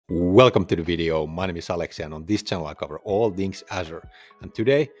Welcome to the video. My name is Alexia and on this channel I cover all things Azure. And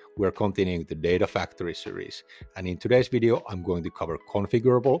today we're continuing the Data Factory series. And in today's video I'm going to cover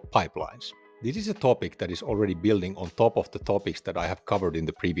configurable pipelines. This is a topic that is already building on top of the topics that I have covered in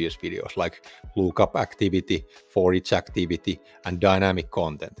the previous videos like Lookup Activity, For Each Activity and Dynamic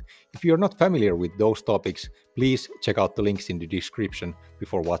Content. If you're not familiar with those topics, please check out the links in the description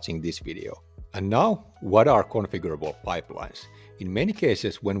before watching this video. And now, what are configurable pipelines? In many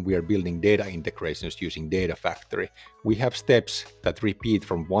cases, when we are building data integrations using Data Factory, we have steps that repeat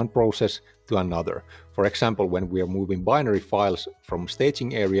from one process to another. For example, when we are moving binary files from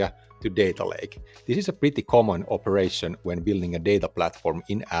staging area to data lake. This is a pretty common operation when building a data platform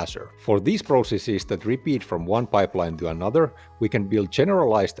in Azure. For these processes that repeat from one pipeline to another, we can build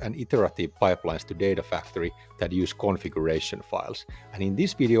generalized and iterative pipelines to Data Factory that use configuration files. And in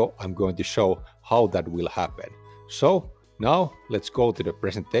this video, I'm going to show how that will happen. So now let's go to the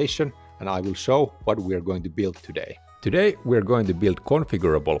presentation and I will show what we are going to build today. Today we're going to build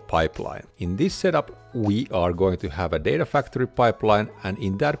configurable pipeline. In this setup we are going to have a Data Factory pipeline, and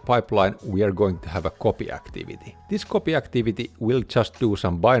in that pipeline we are going to have a copy activity. This copy activity will just do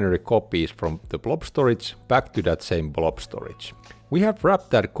some binary copies from the blob storage back to that same blob storage. We have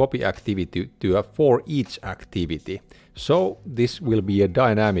wrapped that copy activity to a for each activity, so this will be a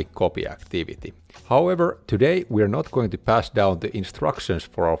dynamic copy activity. However, today we are not going to pass down the instructions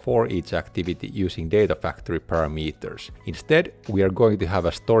for our for each activity using Data Factory parameters. Instead, we are going to have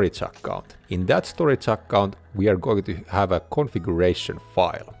a storage account. In that storage account, we are going to have a configuration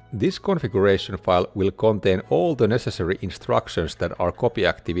file. This configuration file will contain all the necessary instructions that our copy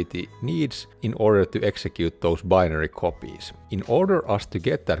activity needs in order to execute those binary copies. In order us to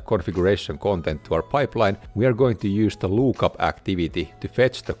get that configuration content to our pipeline, we are going to use the lookup activity to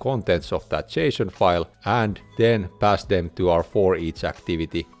fetch the contents of that JSON file and then pass them to our for each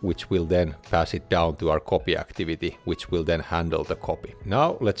activity, which will then pass it down to our copy activity, which will then handle the copy.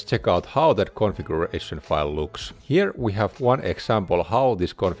 Now let's check out how that configuration file looks. Here we have one example how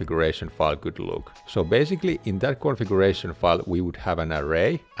this configuration file could look. So basically in that configuration file we would have an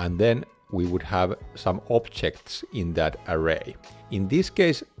array and then we would have some objects in that array. In this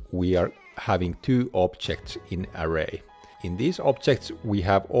case we are having two objects in array. In these objects we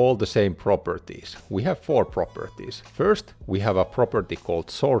have all the same properties. We have four properties. First we have a property called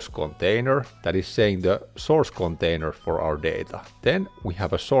source container that is saying the source container for our data. Then we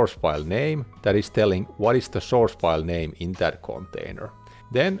have a source file name that is telling what is the source file name in that container.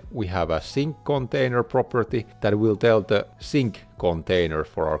 Then we have a sync container property that will tell the sync container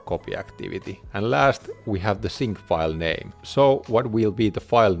for our copy activity. And last we have the sync file name. So what will be the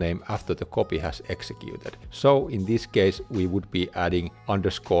file name after the copy has executed? So in this case we would be adding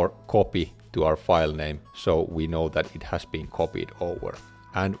underscore copy to our file name so we know that it has been copied over.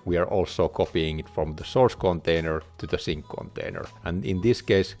 And we are also copying it from the source container to the sync container. And in this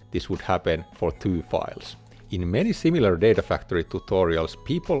case this would happen for two files. In many similar Data Factory tutorials,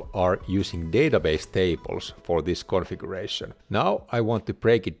 people are using database tables for this configuration. Now I want to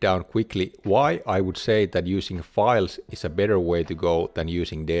break it down quickly why I would say that using files is a better way to go than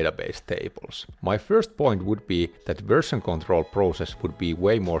using database tables. My first point would be that version control process would be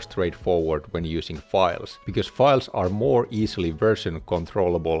way more straightforward when using files, because files are more easily version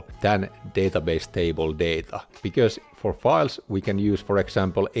controllable than database table data. Because for files, we can use, for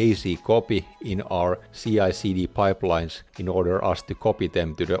example, AZ copy in our CI/CD pipelines in order us to copy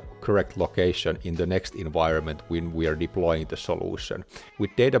them to the correct location in the next environment when we are deploying the solution. With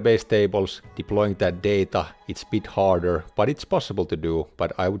database tables, deploying that data, it's a bit harder, but it's possible to do,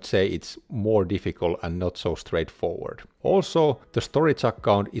 but I would say it's more difficult and not so straightforward. Also, the storage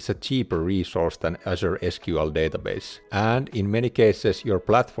account is a cheaper resource than Azure SQL database. And in many cases, your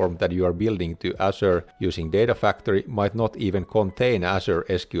platform that you are building to Azure using Data Factory might not even contain Azure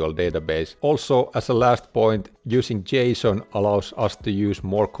SQL database. Also, as a last point, using JSON allows us to use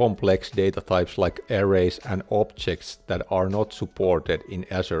more complex data types like arrays and objects that are not supported in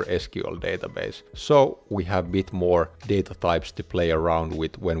Azure SQL database. So we have a bit more data types to play around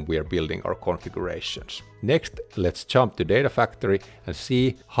with when we are building our configurations. Next, let's jump to Data Factory and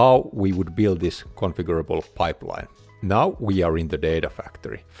see how we would build this configurable pipeline. Now we are in the Data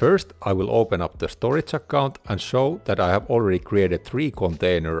Factory. First, I will open up the storage account and show that I have already created 3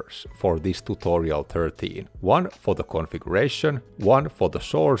 containers for this tutorial 13. One for the configuration, one for the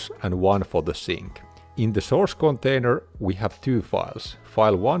source and one for the sync. In the source container, we have 2 files.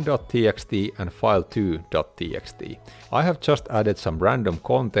 file1.txt and file2.txt. I have just added some random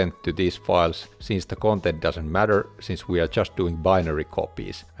content to these files since the content doesn't matter, since we are just doing binary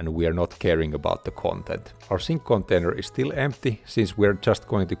copies and we are not caring about the content. Our sync container is still empty since we're just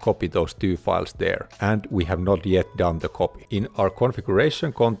going to copy those two files there, and we have not yet done the copy. In our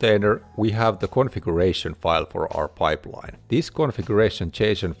configuration container, we have the configuration file for our pipeline. This configuration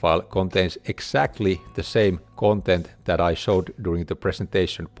JSON file contains exactly the same content that I showed during the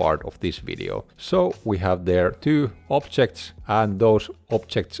presentation part of this video. So we have there two objects, and those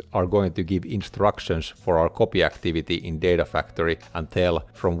objects are going to give instructions for our copy activity in Data Factory and tell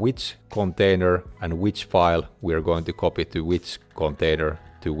from which container and which file we are going to copy to which container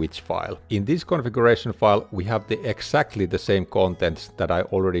to which file. In this configuration file, we have exactly the same contents that I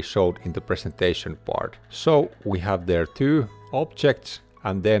already showed in the presentation part. So we have there two objects,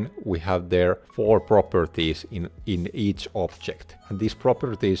 and then we have there four properties in each object. And these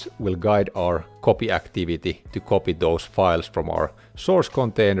properties will guide our copy activity to copy those files from our source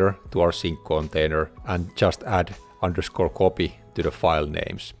container to our sync container and just add _copy to the file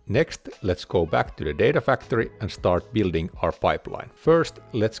names. Next, let's go back to the Data Factory and start building our pipeline. First,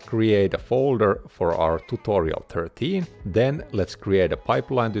 let's create a folder for our tutorial 13. Then let's create a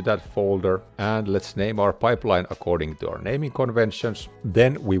pipeline to that folder, and let's name our pipeline according to our naming conventions.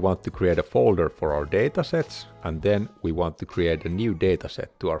 Then we want to create a folder for our datasets, and then we want to create a new dataset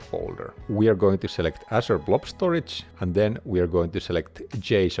to our folder. We are going to select Azure Blob Storage, and then we are going to select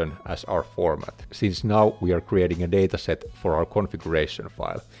JSON as our format, since now we are creating a dataset for our configuration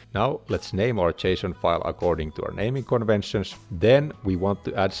file. Now let's name our JSON file according to our naming conventions. Then we want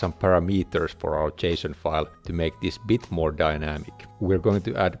to add some parameters for our JSON file to make this bit more dynamic. We're going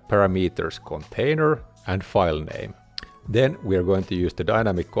to add parameters container and file name. Then we are going to use the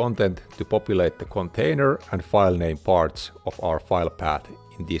dynamic content to populate the container and file name parts of our file path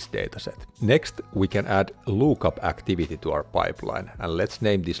in this dataset. Next, we can add lookup activity to our pipeline, and let's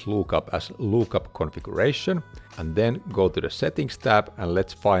name this lookup as lookup configuration, and then go to the settings tab and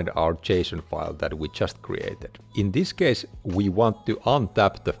let's find our JSON file that we just created. In this case, we want to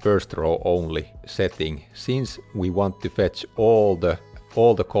untap the first row only setting, since we want to fetch all the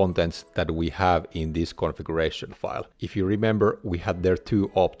contents that we have in this configuration file. If you remember, we had there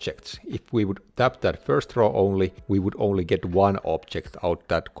two objects. If we would tap that first row only, we would only get one object out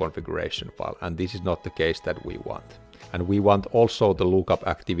that configuration file, and this is not the case that we want. And we want also the lookup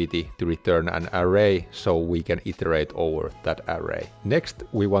activity to return an array so we can iterate over that array. Next,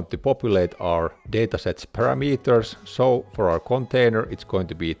 we want to populate our dataset's parameters. So for our container, it's going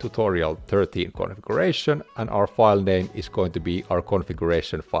to be tutorial 13 configuration, and our file name is going to be our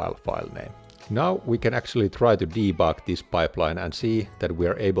configuration file name. Now we can actually try to debug this pipeline and see that we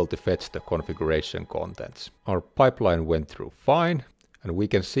are able to fetch the configuration contents. Our pipeline went through fine, and we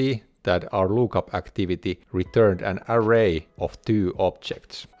can see that our lookup activity returned an array of two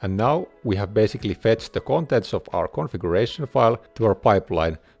objects. And now we have basically fetched the contents of our configuration file to our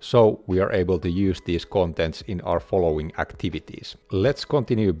pipeline, so we are able to use these contents in our following activities. Let's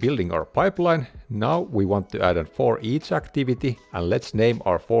continue building our pipeline. Now we want to add a for each activity, and let's name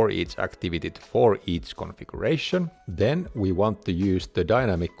our for each activity to for each configuration. Then we want to use the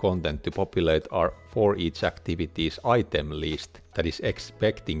dynamic content to populate our for each activity's item list that is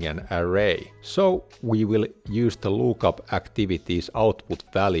expecting an array. So we will use the lookup activity's output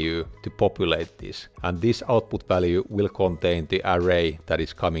value to populate this, and this output value will contain the array that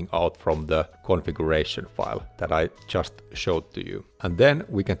is coming out from the configuration file that I just showed to you. And then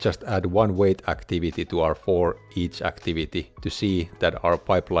we can just add one wait activity to our for each activity to see that our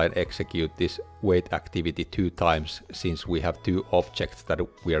pipeline execute this wait activity 2 times, since we have 2 objects that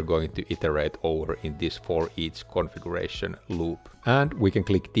we are going to iterate over in this for each configuration loop. And we can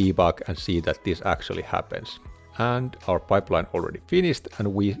click debug and see that this actually happens. And our pipeline already finished,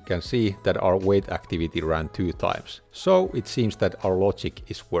 and we can see that our wait activity ran 2 times. So it seems that our logic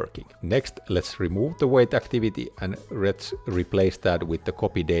is working. Next, let's remove the wait activity and let's replace that with the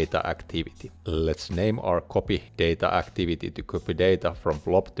copy data activity. Let's name our copy data activity to copy data from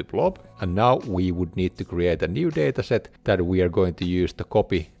blob to blob. And now we would need to create a new dataset that we are going to use to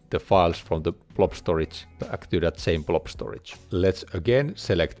copy the files from the blob storage back to that same blob storage. Let's again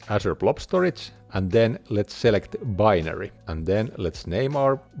select Azure Blob Storage, and then let's select binary, and then let's name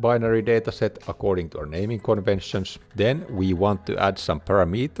our binary dataset according to our naming conventions. Then we want to add some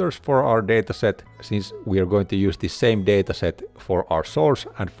parameters for our dataset, since we are going to use the same dataset for our source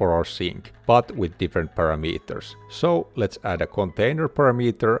and for our sync, but with different parameters. So let's add a container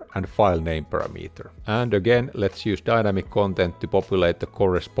parameter and file name parameter. And again, let's use dynamic content to populate the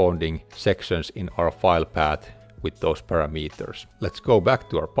corresponding sections in our file path with those parameters. Let's go back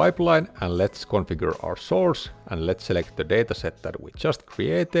to our pipeline and let's configure our source, and let's select the dataset that we just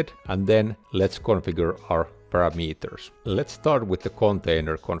created, and then let's configure our parameters. Let's start with the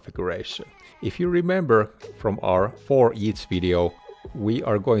container configuration. If you remember from our for each video, we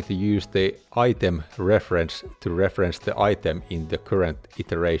are going to use the item reference to reference the item in the current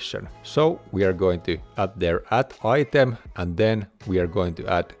iteration. So we are going to add there @item, and then we are going to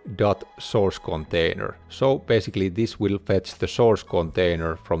add .source container. So basically this will fetch the source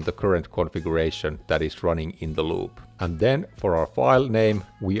container from the current configuration that is running in the loop. And then for our file name,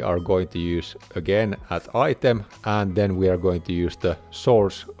 we are going to use again @item, and then we are going to use the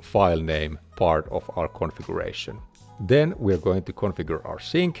source file name part of our configuration. Then we are going to configure our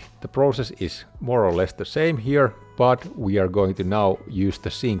sink. The process is more or less the same here, but we are going to now use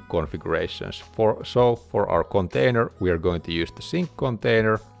the sink configurations. So for our container, we are going to use the sink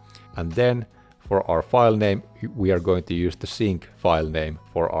container, and then for our file name, we are going to use the sink file name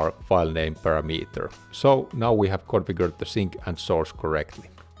for our file name parameter. So now we have configured the sink and source correctly.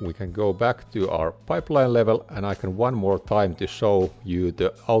 We can go back to our pipeline level, and I can one more time to show you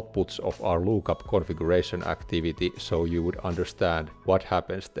the outputs of our lookup configuration activity so you would understand what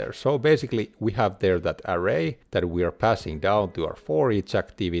happens there. So basically we have there that array that we are passing down to our for each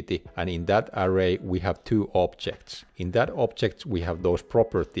activity, and in that array we have two objects. In that object we have those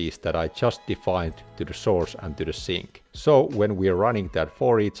properties that I just defined to the source and to the sink. So when we are running that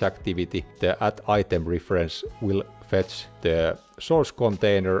for each activity, the @item reference will fetch the source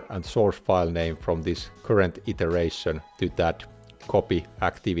container and source file name from this current iteration to that copy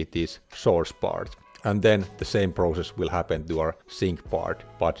activities source part. And then the same process will happen to our sink part,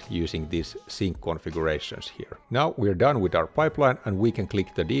 but using these sink configurations here. Now we're done with our pipeline, and we can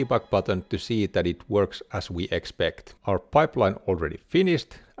click the debug button to see that it works as we expect. Our pipeline already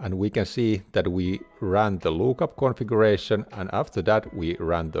finished, and we can see that we ran the lookup configuration, and after that we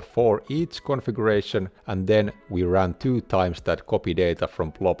ran the for each configuration, and then we ran 2 times that copy data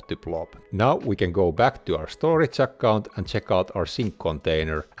from blob to blob. Now we can go back to our storage account and check out our sink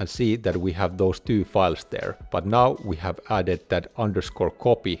container and see that we have those 2 files there, but now we have added that underscore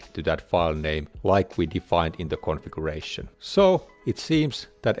copy to that file name like we defined in the configuration. So it seems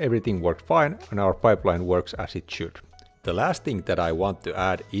that everything worked fine and our pipeline works as it should. The last thing that I want to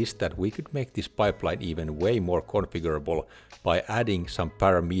add is that we could make this pipeline even way more configurable by adding some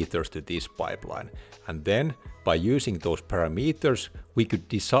parameters to this pipeline. And then by using those parameters, we could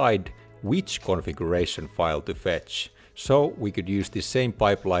decide which configuration file to fetch. So we could use this same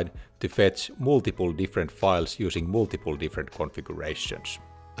pipeline to fetch multiple different files using multiple different configurations.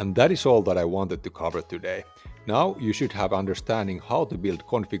 And that is all that I wanted to cover today. Now you should have understanding how to build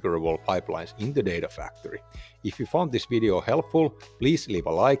configurable pipelines in the Data Factory. If you found this video helpful, please leave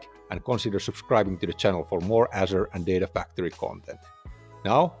a like and consider subscribing to the channel for more Azure and Data Factory content.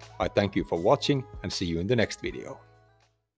 Now, I thank you for watching and see you in the next video.